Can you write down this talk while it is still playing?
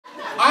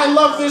I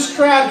love this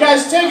crowd.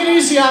 Guys, take it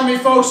easy on me,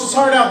 folks. It's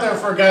hard out there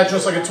for a guy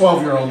just like a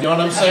 12-year-old. You know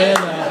what I'm saying?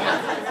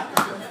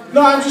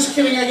 No, I'm just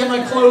kidding. I get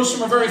my clothes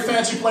from a very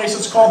fancy place.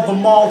 It's called the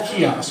Mall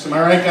Kiosk. Am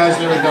I right, guys?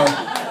 There we go.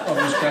 Oh,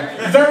 this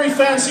crowd. Very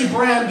fancy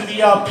brand,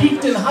 the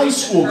Peakton High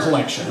School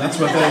collection. That's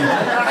what they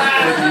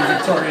the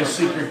Victoria's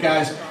Secret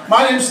guys.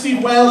 My name's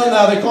Steve Whalen.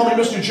 They call me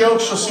Mr.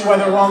 Jokes. You'll see why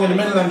they're wrong in a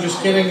minute. I'm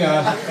just kidding.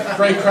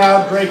 Great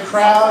crowd, great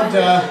crowd.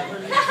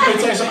 Let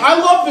me tell you something. I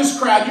love this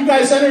crowd. You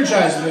guys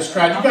energize in this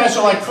crowd. You guys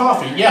are like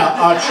coffee.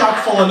 Yeah,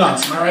 chock full of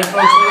nuts. Am I right, folks?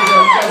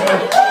 There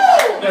you go.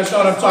 You guys know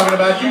what I'm talking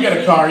about. You get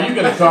a car. You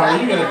get a car.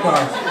 You get a car.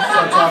 That's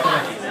what I'm talking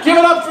about. Give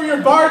it up for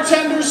your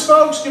bartenders,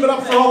 folks. Give it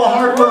up for all the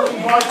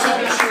hard-working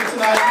bartenders here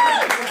tonight.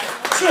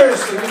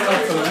 Seriously, give it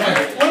up for them.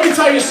 Man, let me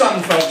tell you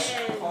something, folks.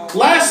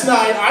 Last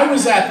night, I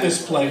was at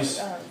this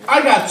place.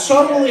 I got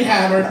totally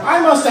hammered.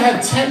 I must have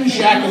had 10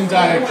 Jack and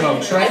Diet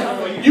Cokes,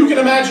 right? You can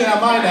imagine how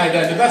my night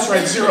ended. That's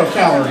right, 0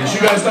 calories.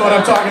 You guys know what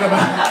I'm talking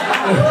about?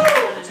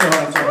 That's what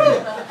I'm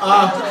talking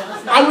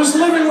about. I was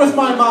living with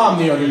my mom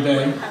the other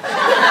day.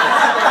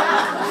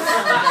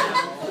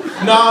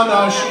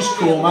 No, she's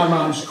cool. My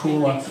mom's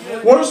cool.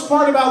 Worst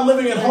part about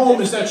living at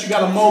home is that you got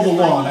to mow the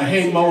lawn. I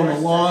hate mowing the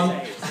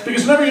lawn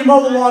because whenever you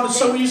mow the lawn, it's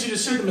so easy to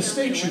see the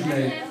mistakes you've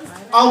made.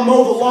 I'll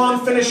mow the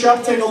lawn, finish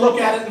up, take a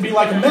look at it, and be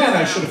like, man,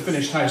 I should have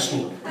finished high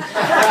school.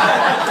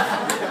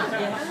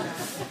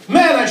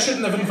 Man, I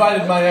shouldn't have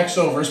invited my ex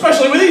over,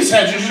 especially with these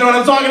hedges. You know what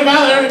I'm talking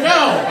about? There we go.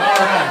 All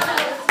right.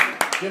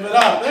 Give it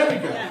up. There we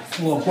go. A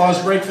little applause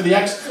break for the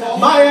ex.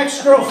 My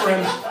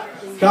ex-girlfriend.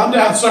 Calm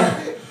down,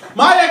 sir.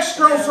 My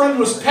ex-girlfriend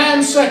was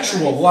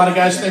pansexual. A lot of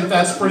guys think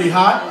that's pretty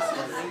hot.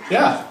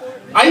 Yeah.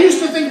 I used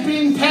to think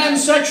being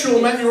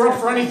pansexual meant you were up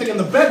for anything in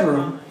the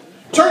bedroom.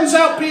 Turns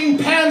out being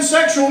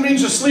pansexual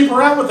means you sleep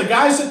around with the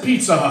guys at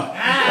Pizza Hut.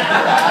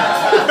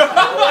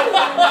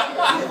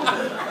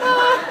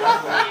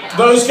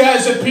 Those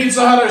guys at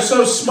Pizza Hut are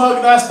so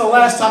smug, that's the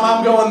last time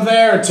I'm going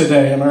there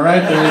today. Am I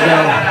right? There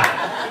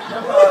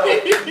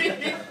we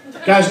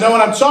go. Guys know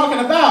what I'm talking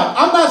about.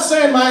 I'm not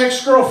saying my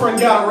ex-girlfriend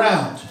got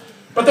around,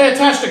 but they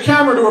attached a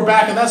camera to her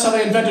back, and that's how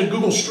they invented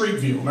Google Street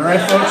View. Am I right,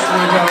 folks? There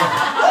we go.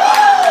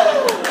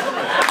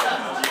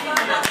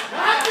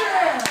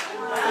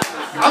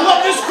 I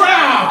love this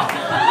crowd.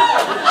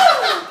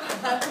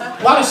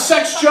 A lot of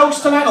sex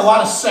jokes tonight.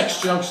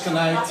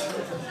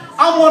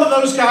 I'm one of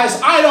those guys,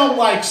 I don't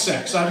like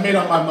sex. I've made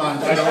up my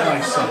mind. I don't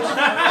like sex.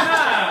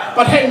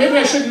 But hey, maybe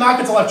I shouldn't knock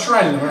it till I've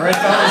tried it. Am I right,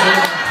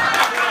 fellas?